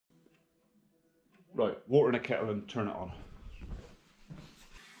Right, water in a kettle and turn it on.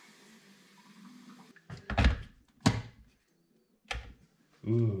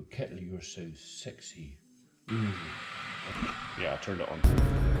 Ooh, kettle, you're so sexy. Ooh. Yeah, I turned it on.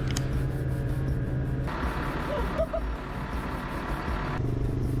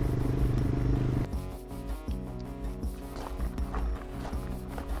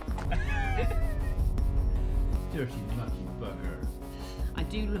 Dirty lucky bugger. I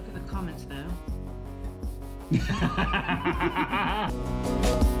do look at the comments though.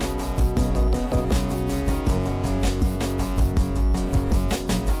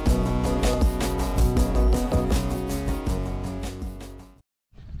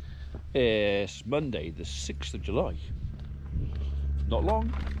 It's Monday, the 6th of July. Not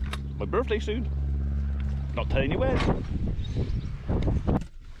long. My birthday soon. Not telling you when. I'm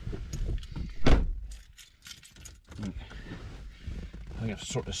going to have to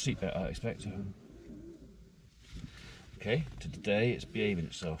sort the seat out, I expect. Okay, to today it's behaving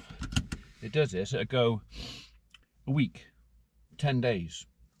itself. It does this, it'll go a week, 10 days.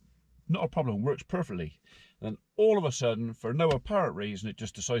 Not a problem, works perfectly. And then all of a sudden, for no apparent reason, it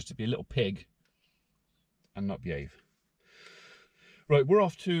just decides to be a little pig and not behave. Right, we're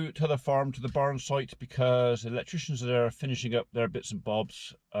off to the farm, to the barn site, because the electricians are there finishing up their bits and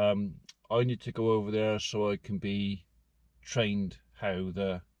bobs. I need to go over there so I can be trained how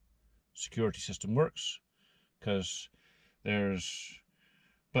the security system works, because there's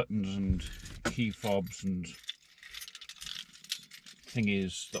buttons and key fobs and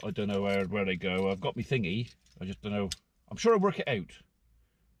thingies that I don't know where they go. I've got my thingy, I just don't know. I'm sure I'll work it out,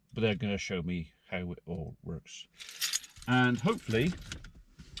 but they're going to show me how it all works. And hopefully,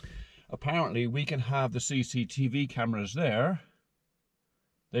 apparently we can have the CCTV cameras there.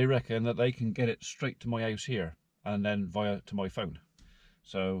 They reckon that they can get it straight to my house here and then via to my phone.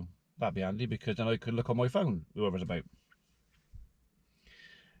 So that'd be handy, because then I could look on my phone, whoever's about.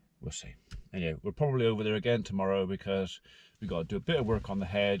 We'll see. Anyway, we're probably over there again tomorrow because we've got to do a bit of work on the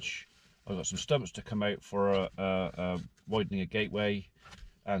hedge. I've got some stumps to come out for widening a gateway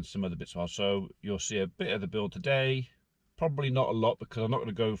and some other bits. So you'll see a bit of the build today. Probably not a lot, because I'm not going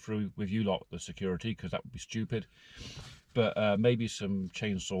to go through with you lot the security, because that would be stupid. But maybe some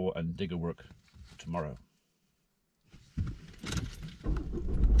chainsaw and digger work tomorrow.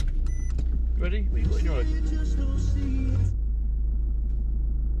 Ready? What you got in your eye?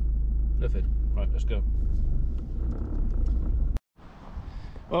 Nothing. Right, let's go.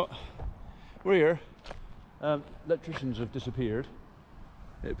 Well, we're here. Electricians have disappeared.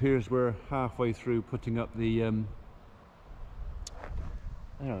 It appears we're halfway through putting up the, I don't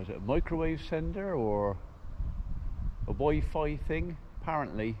know, is it a microwave sender or a Wi-Fi thing?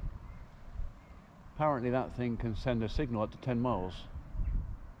 Apparently that thing can send a signal up to 10 miles.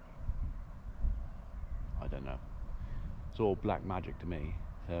 I don't know. It's all black magic to me.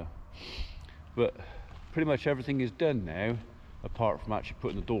 So, but pretty much everything is done now, apart from actually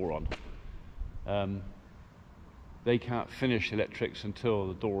putting the door on. They can't finish electrics until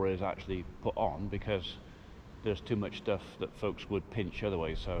the door is actually put on, because there's too much stuff that folks would pinch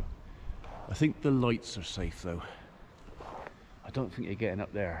otherwise. So I think the lights are safe though. I don't think you're getting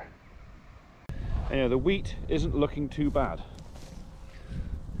up there. Anyway, the wheat isn't looking too bad.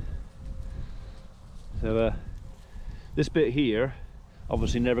 So this bit here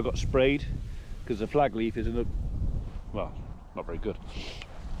obviously never got sprayed because the flag leaf is in a, well, not very good.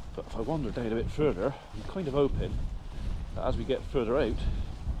 But if I wander down a bit further, I'm kind of hoping that as we get further out,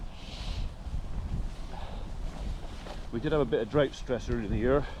 we did have a bit of drought stress earlier in the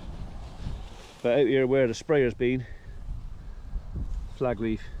year, but out here where the sprayer's been, flag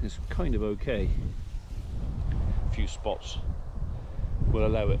leaf is kind of okay. A few spots, we'll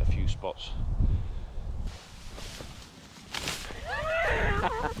allow it a few spots.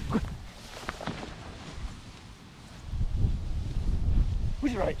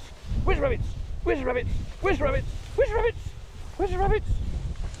 Where's the rabbits? Where's the rabbits? Where's the rabbits? Where's the rabbits? Where's the rabbits? Where's the rabbits?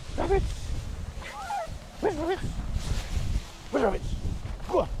 Rabbits? Where's the rabbits? Where's the rabbits?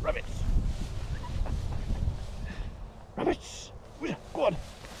 Go on, rabbits! Rabbits! Where's the, go on!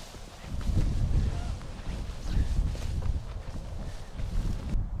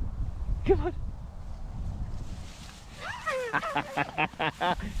 Come on!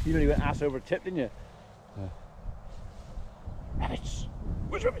 You really went ass over tip, didn't you? Rabbits!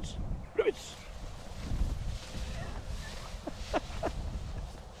 Where's rabbits? Rabbits!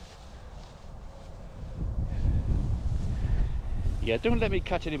 Yeah, don't let me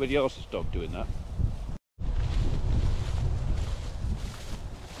catch anybody else's dog doing that.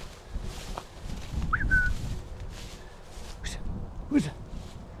 Where's that?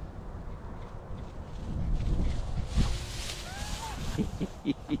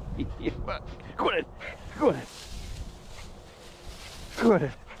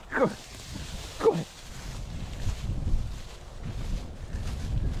 Good. Good. Good.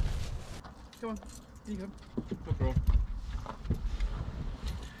 Come on. Here you go. Good girl.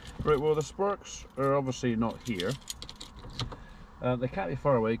 Right, well the sparks are obviously not here. They can't be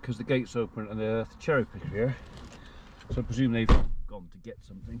far away because the gate's open and the cherry picker here. So I presume they've gone to get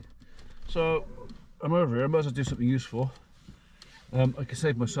something. So I'm over here, I might as well do something useful. I can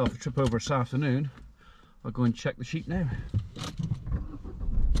save myself a trip over this afternoon. I'll go and check the sheep now.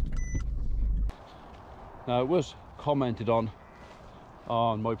 Now it was commented on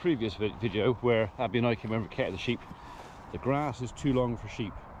my previous video where Abby and I came over to care the sheep. The grass is too long for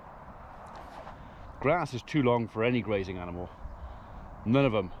sheep. Grass is too long for any grazing animal. None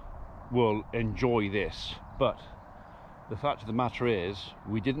of them will enjoy this, but the fact of the matter is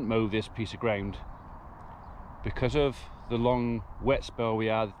we didn't mow this piece of ground because of the long wet spell we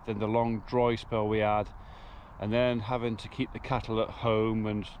had, then the long dry spell we had, and then having to keep the cattle at home,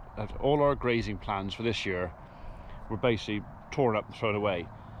 and all our grazing plans for this year were basically torn up and thrown away.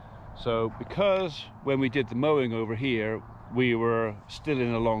 So because when we did the mowing over here we were still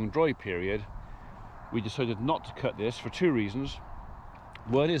in a long dry period, we decided not to cut this for two reasons.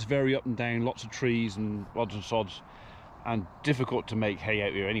 One, is very up and down, lots of trees and odds and sods, and difficult to make hay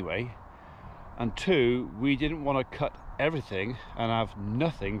out here anyway. And two, we didn't want to cut everything and have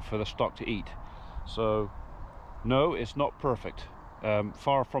nothing for the stock to eat. So no, it's not perfect,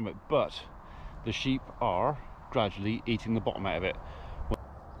 far from it, but the sheep are gradually eating the bottom out of it.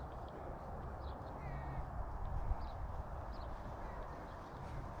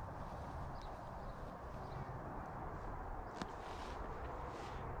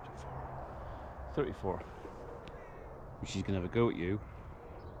 $34. She's gonna have a go at you.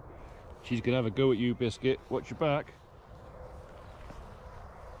 She's gonna have a go at you, Biscuit. Watch your back.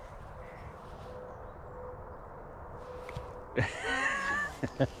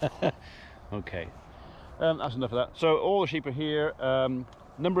 Okay, that's enough of that. So all the sheep are here.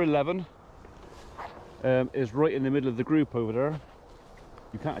 Number 11 is right in the middle of the group over there.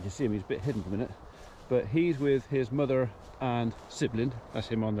 You can't actually see him, he's a bit hidden for a minute, but he's with his mother and sibling. That's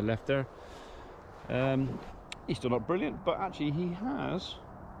him on the left there. He's still not brilliant, but actually he has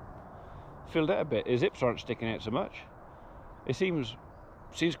filled out a bit. His hips aren't sticking out so much. It seems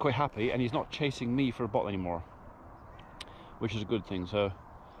quite happy, and he's not chasing me for a bottle anymore, which is a good thing. So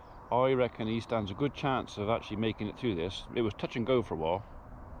I reckon he stands a good chance of actually making it through this. It was touch and go for a while,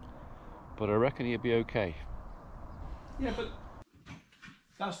 but I reckon he'll be okay. Yeah, but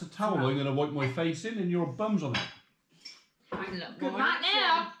that's the towel I'm going to wipe my face in, and your bum's on it. Good match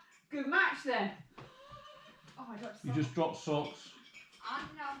now. Good match then. Oh, I got you just dropped socks. I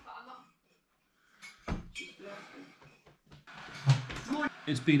know, but I'm not.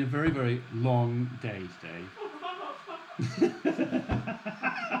 It's been a very, very long day today.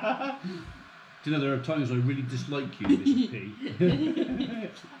 Do you know, there are times I really dislike you, Mrs. P.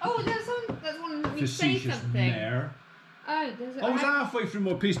 Oh, there's one that we say Facetious something. mare. Oh, there's I was halfway through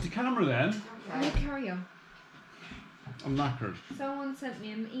my piece to camera then. Okay. You carry on. I'm knackered. Someone sent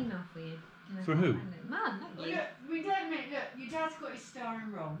me an email for you. For who? Mum, not you. Look, we don't make, look, your dad's got his star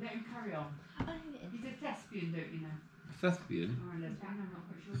in wrong. Let him carry on. Oh, He's a thespian, don't you know? A thespian? Or a lesbian, I'm not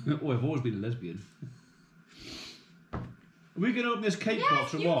quite sure. Oh, I've always been a lesbian. Are we going to open this cake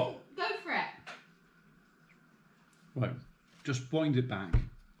box or what? Go for it. Right, just wind it back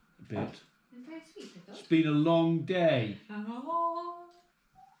a bit. It's very sweet, I thought. It's been a long day. Oh.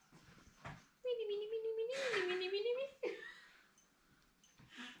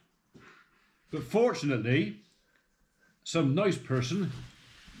 But fortunately, some nice person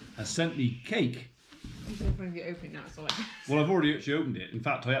has sent me cake. I'm so funny if you open it now, so like. Well, I've already actually opened it. In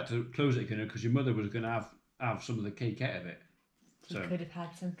fact, I had to close it again because your mother was going to have some of the cake out of it. You could have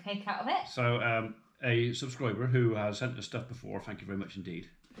had some cake out of it. So, a subscriber who has sent us stuff before, thank you very much indeed.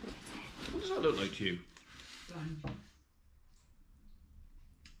 What does that look like to you?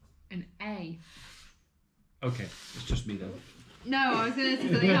 An A. Okay, it's just me then. No, I was going to say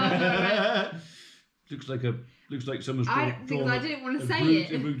something else. looks like someone's drawn I didn't want to say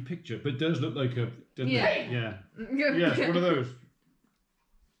a rude picture, but it does look like a. Yeah. It? Yeah. Yes, one of those.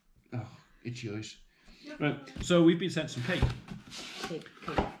 Oh, itchy eyes. Right, so we've been sent some cake.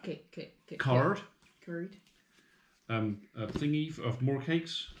 Cake. Card. Curd. A thingy of more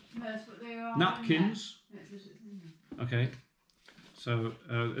cakes. That's what they are. Napkins. Okay. So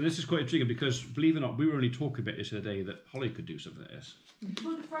this is quite intriguing because, believe it or not, we were only talking about this the other day that Holly could do something like this.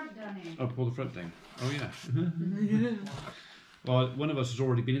 Pull the front down here. Oh, pull the front down. Oh yeah. Well, one of us has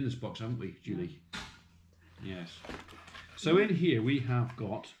already been in this box, haven't we, Julie? Yes. So in here we have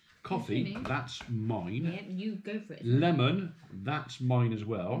got Coffee, that's mine. Yeah, you go for it. Lemon, that's mine as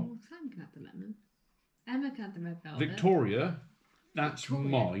well. Oh, Sam can have the lemon. Emma can have the red velvet. Victoria, that's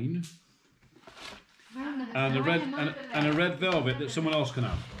mine. And a red velvet that someone else can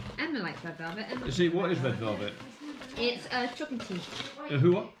have. Emma likes red velvet. Emma You see, what is red velvet? It's chocolatey.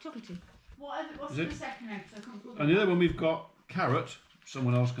 Who what? Chocolatey. What's Is the it? second egg? So I can't pull And the other one we've got carrot.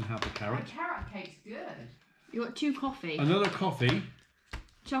 Someone else can have the that. carrot. Carrot cake's good. You got 2 coffee. Another coffee.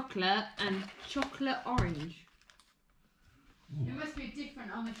 Chocolate and chocolate orange. It must be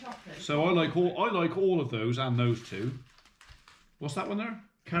different on the chocolate. So I like all of those and those two. What's that one there?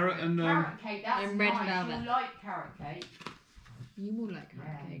 Carrot and carrot cake, that's and red nice. velvet. You like carrot cake. You will like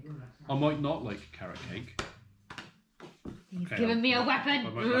carrot cake. I might not like carrot cake. He's Okay, giving me a I weapon.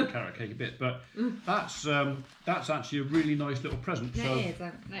 might like carrot cake a bit, but that's actually a really nice little present. That is.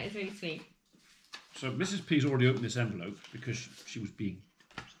 That is really sweet. So Mrs. P's already opened this envelope because she was being,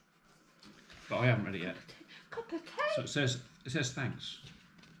 but I haven't read it yet. Cup of So it says thanks.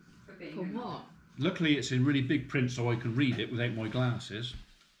 For what? Luckily, it's in really big print, so I can read it without my glasses.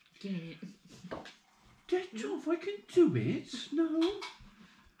 Get it. If I can do it. No.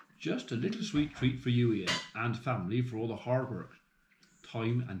 Just a little sweet treat for you, Ian, and family for all the hard work,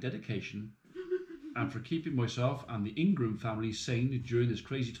 time and dedication, and for keeping myself and the Ingram family sane during this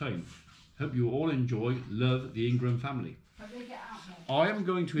crazy time. Hope you all enjoy. Love, the Ingram family. I am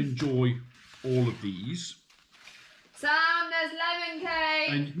going to enjoy all of these. Sam, there's lemon cake.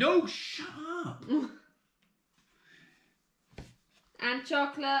 And no, shut up. And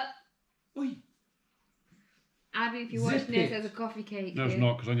chocolate. Oi. Abby, if you're Zip watching this, it. there's a coffee cake. No, it's here.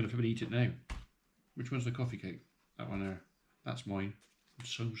 not, because I'm going to flip and eat it now. Which one's the coffee cake? That one there. That's mine. And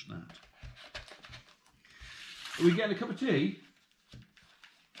so's that. Are we getting a cup of tea?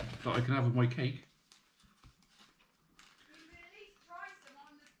 That I can have with my cake.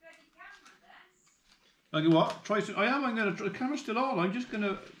 Okay, what? Try some. I am. I'm gonna. The camera's still on. I'm just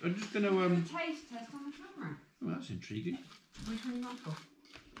gonna. Taste test on the camera. Oh, that's intriguing. Which one you want for?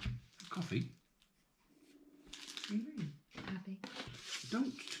 Coffee. Abby,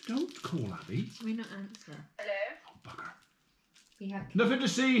 Don't call Abby. we not answer. Oh, bugger. We have Nothing to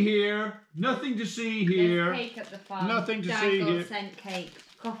see here. Nothing to see here. There's cake at the farm. Nothing to Dad see got here. sent cake,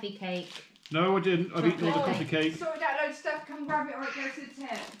 coffee cake. No, I didn't. I've eaten all the Chocolate coffee cake. Sorted out loads of stuff. Come grab it or it goes to the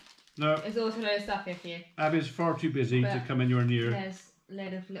tip. No, There's also a load of stuff here for you. Abby's far too busy to But come anywhere near. There's a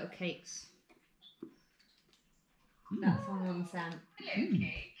load of little cakes. That's on one cent.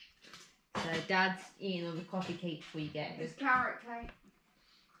 So Dad's eating all the coffee cake before you get There's it. carrot cake.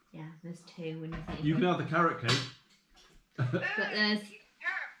 Yeah, there's 2 when you think. You can have the carrot cake. But there's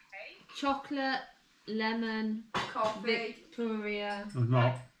chocolate, lemon, Coffee. Victoria. No,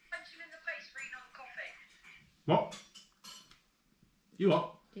 not. What? You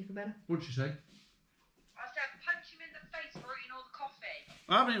what? Do you feel better? What did she say? I said punch him in the face for eating all the coffee.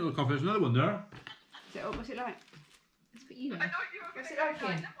 I haven't eaten all the coffee. There's another one there. What's it like? That's what you I know. thought you were going What's to it like,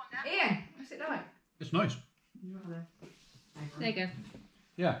 Ian? that one now. Ian, what's it like? It's nice. There you go.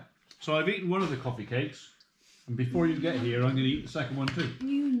 Yeah. So I've eaten one of the coffee cakes, and before you get here, I'm going to eat the second one too.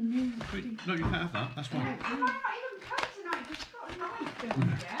 You know. Wait, no, you can't have that. That's mine. I'm not even cut tonight. Just got a knife.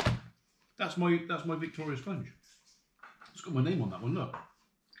 Don't forget. That's my Victoria sponge. It's got my name on that one. Look.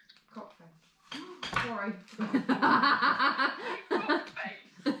 Cocktail. Sorry.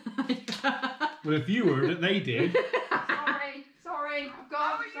 Well, if you were that they did. Sorry. I've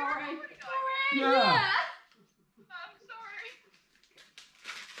got. Sorry. Yeah. I'm sorry.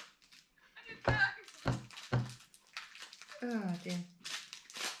 I didn't know. Oh dear.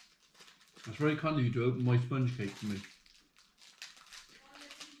 That's very kind of you to open my sponge cake for me.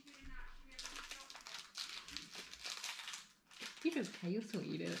 You don't care, you'll sort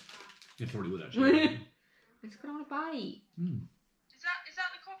you do it. You probably would actually. I just got on a bite. Is that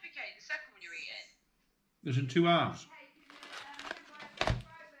the coffee cake, the second one you're eating? There's in 2 halves.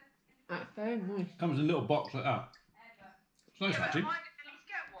 That's very nice. Comes in a little box like that. It's nice actually. Am I going to at least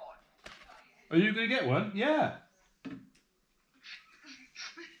get one? Are you going to get one? Yeah.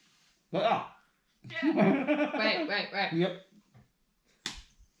 Like that. Yeah. Wait. Yep.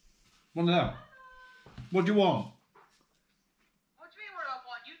 One of them. What do you want? What do you mean what I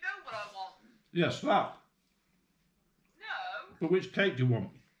want? You know what I want. Yes, that. No. But which cake do you want?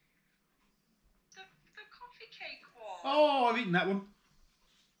 The coffee cake one. Oh, I've eaten that one.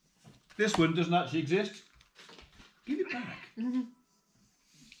 This one doesn't actually exist. Give it back. No, I want.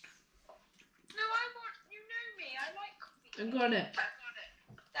 You know me. I like coffee I cake. got it. I got it.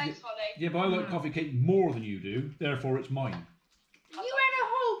 Thanks, Holly. Yeah, but I like coffee cake more than you do, therefore it's mine. You had a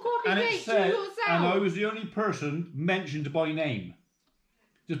whole coffee And cake it said, to yourself. and I was the only person mentioned by name.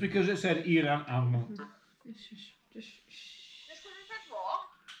 Just because it said Ian and Just Just because it said what?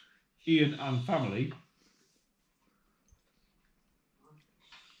 Ian and family.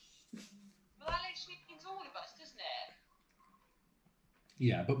 Well, that literally means all of us, doesn't it?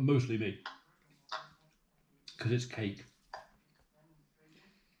 Yeah, but mostly me. Because it's cake.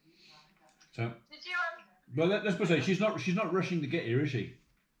 So. Did you Well, let's put it, she's not rushing to get here, is she?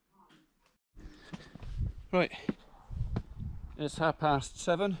 Right. It's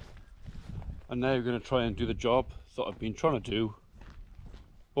 7:30, and now we're going to try and do the job that I've been trying to do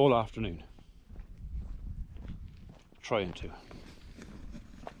all afternoon. Trying to.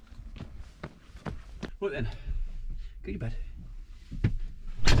 Right then, get your bed.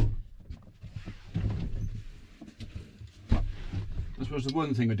 I suppose the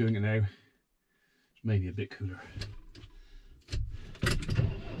one thing we're doing it now is maybe a bit cooler.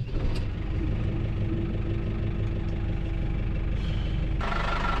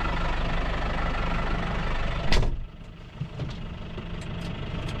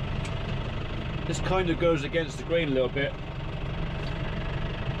 This kind of goes against the grain a little bit.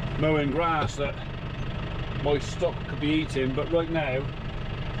 Mowing grass that my stock could be eating, but right now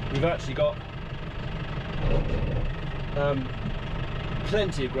we've actually got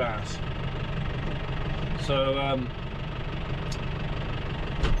plenty of grass. So I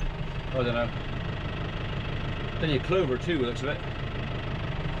don't know. Plenty of clover too, looks of it.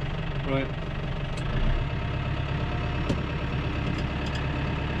 Right.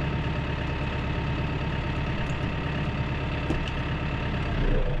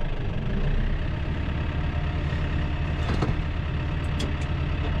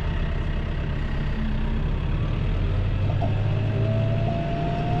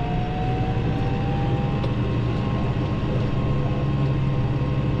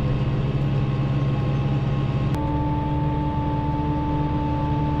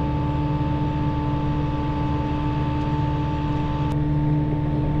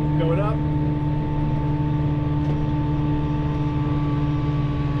 Going up.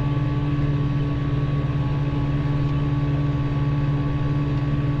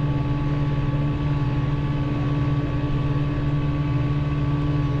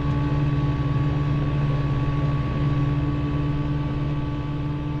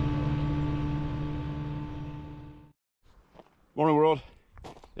 Morning world.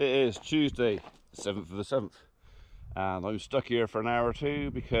 It is Tuesday, the 7th of the 7th. And I'm stuck here for an hour or two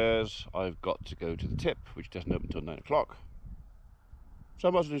because I've got to go to the tip, which doesn't open until 9 o'clock. So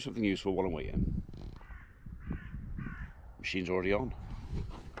I might as well do something useful while I'm waiting. Machine's already on.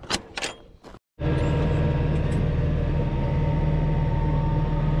 It's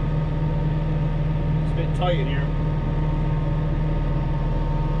a bit tight in here.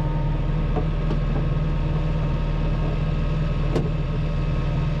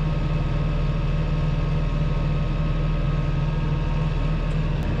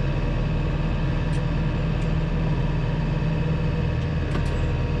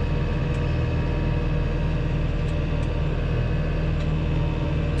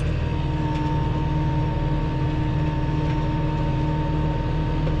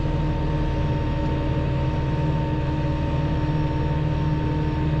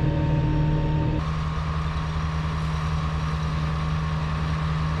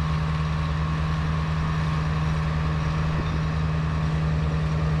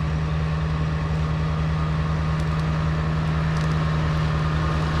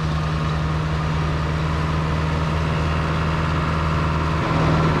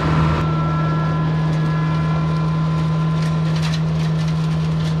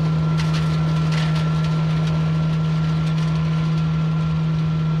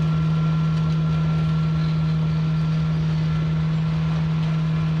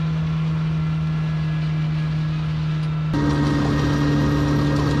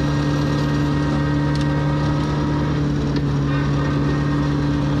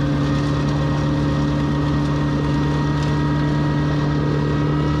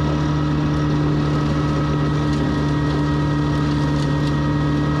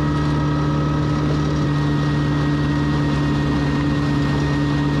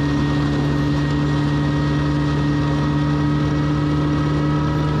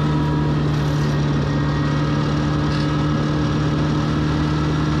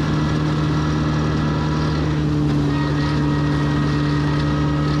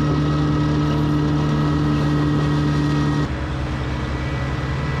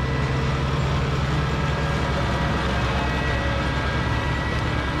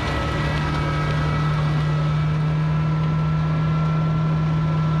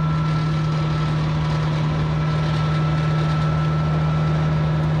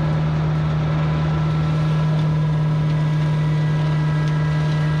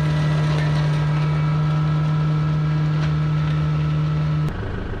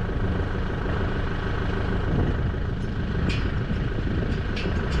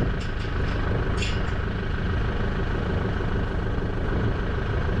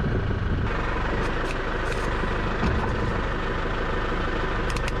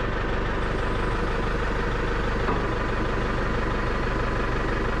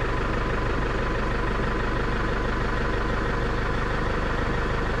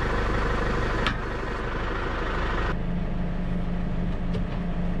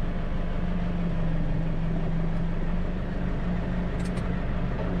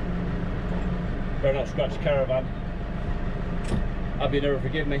 Better not scratch the caravan. Abby never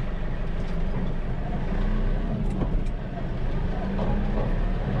forgive me.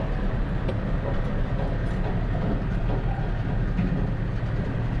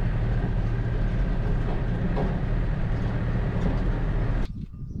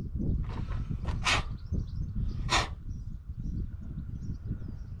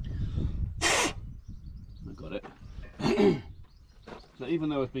 I got it. So even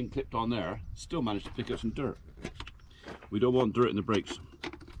though it's been clipped on there, still managed to pick up some dirt. We don't want dirt in the brakes.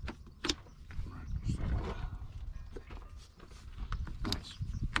 That's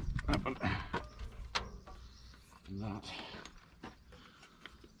that one. And that.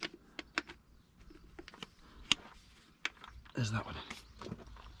 There's that one.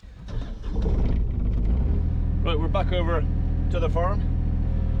 Right, we're back over to the farm.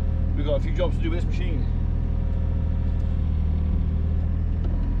 We've got a few jobs to do with this machine.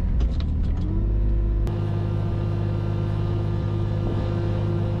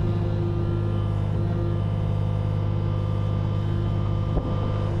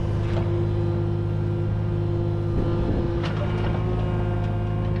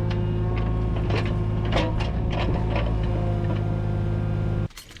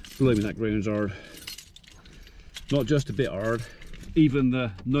 Blimey, that ground's hard. Not just a bit hard, even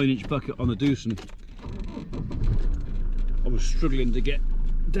the 9-inch bucket on the Doosan, I was struggling to get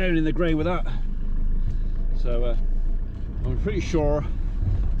down in the ground with that. So I'm pretty sure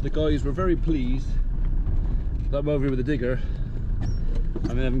the guys were very pleased that I'm over here with the digger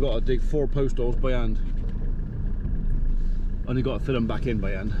and they haven't got to dig 4 post holes by hand. Only got to fill them back in by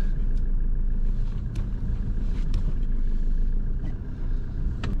hand.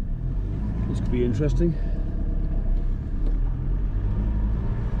 This could be interesting.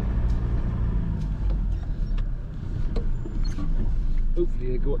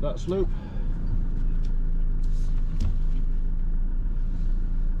 Hopefully they go up that slope.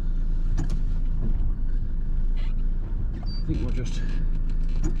 I think we'll just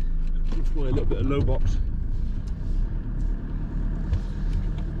employ a little bit of low box.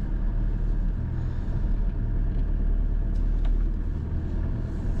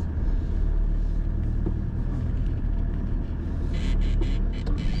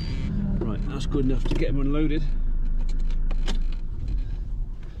 Right, that's good enough to get them unloaded.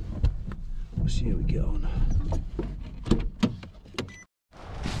 We'll see how we get on.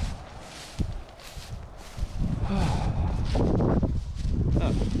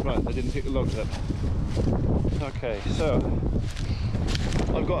 Oh, right, they didn't pick the logs up. Okay, so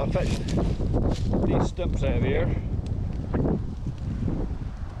I've got to fetch these stumps out of here,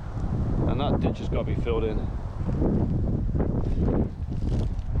 and that ditch has got to be filled in.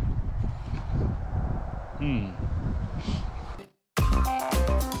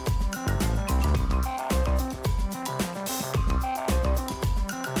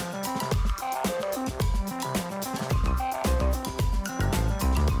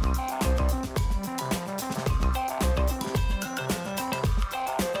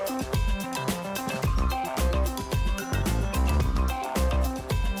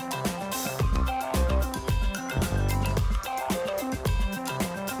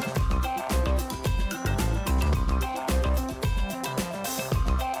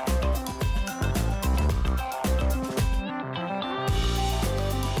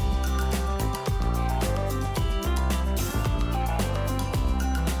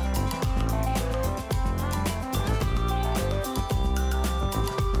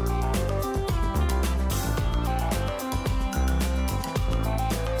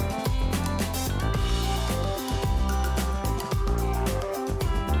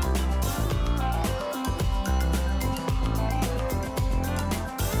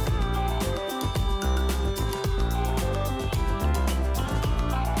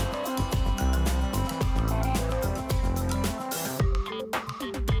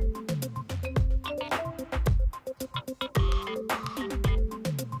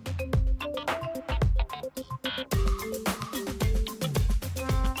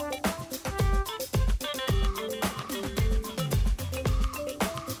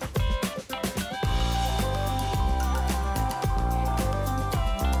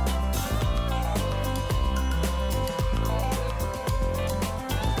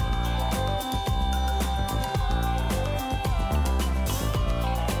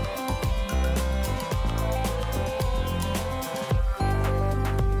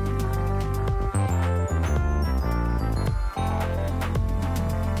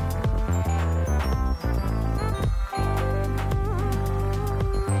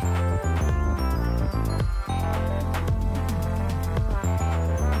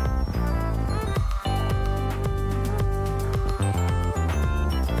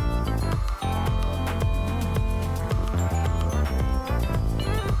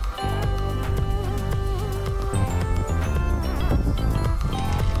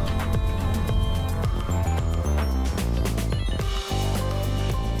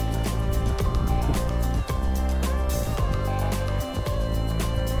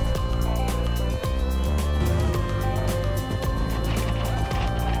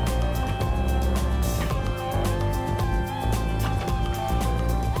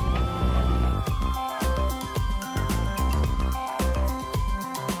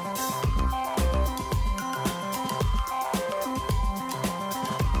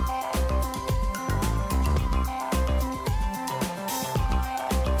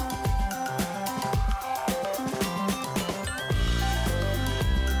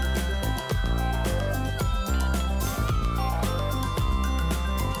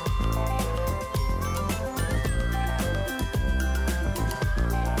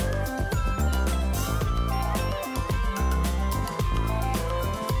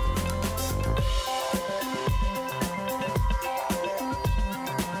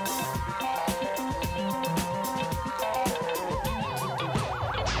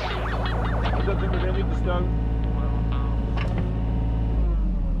 stone.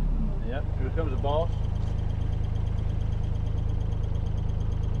 Yep, here comes the boss.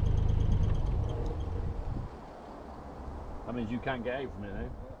 That means you can't get out from it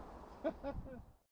now.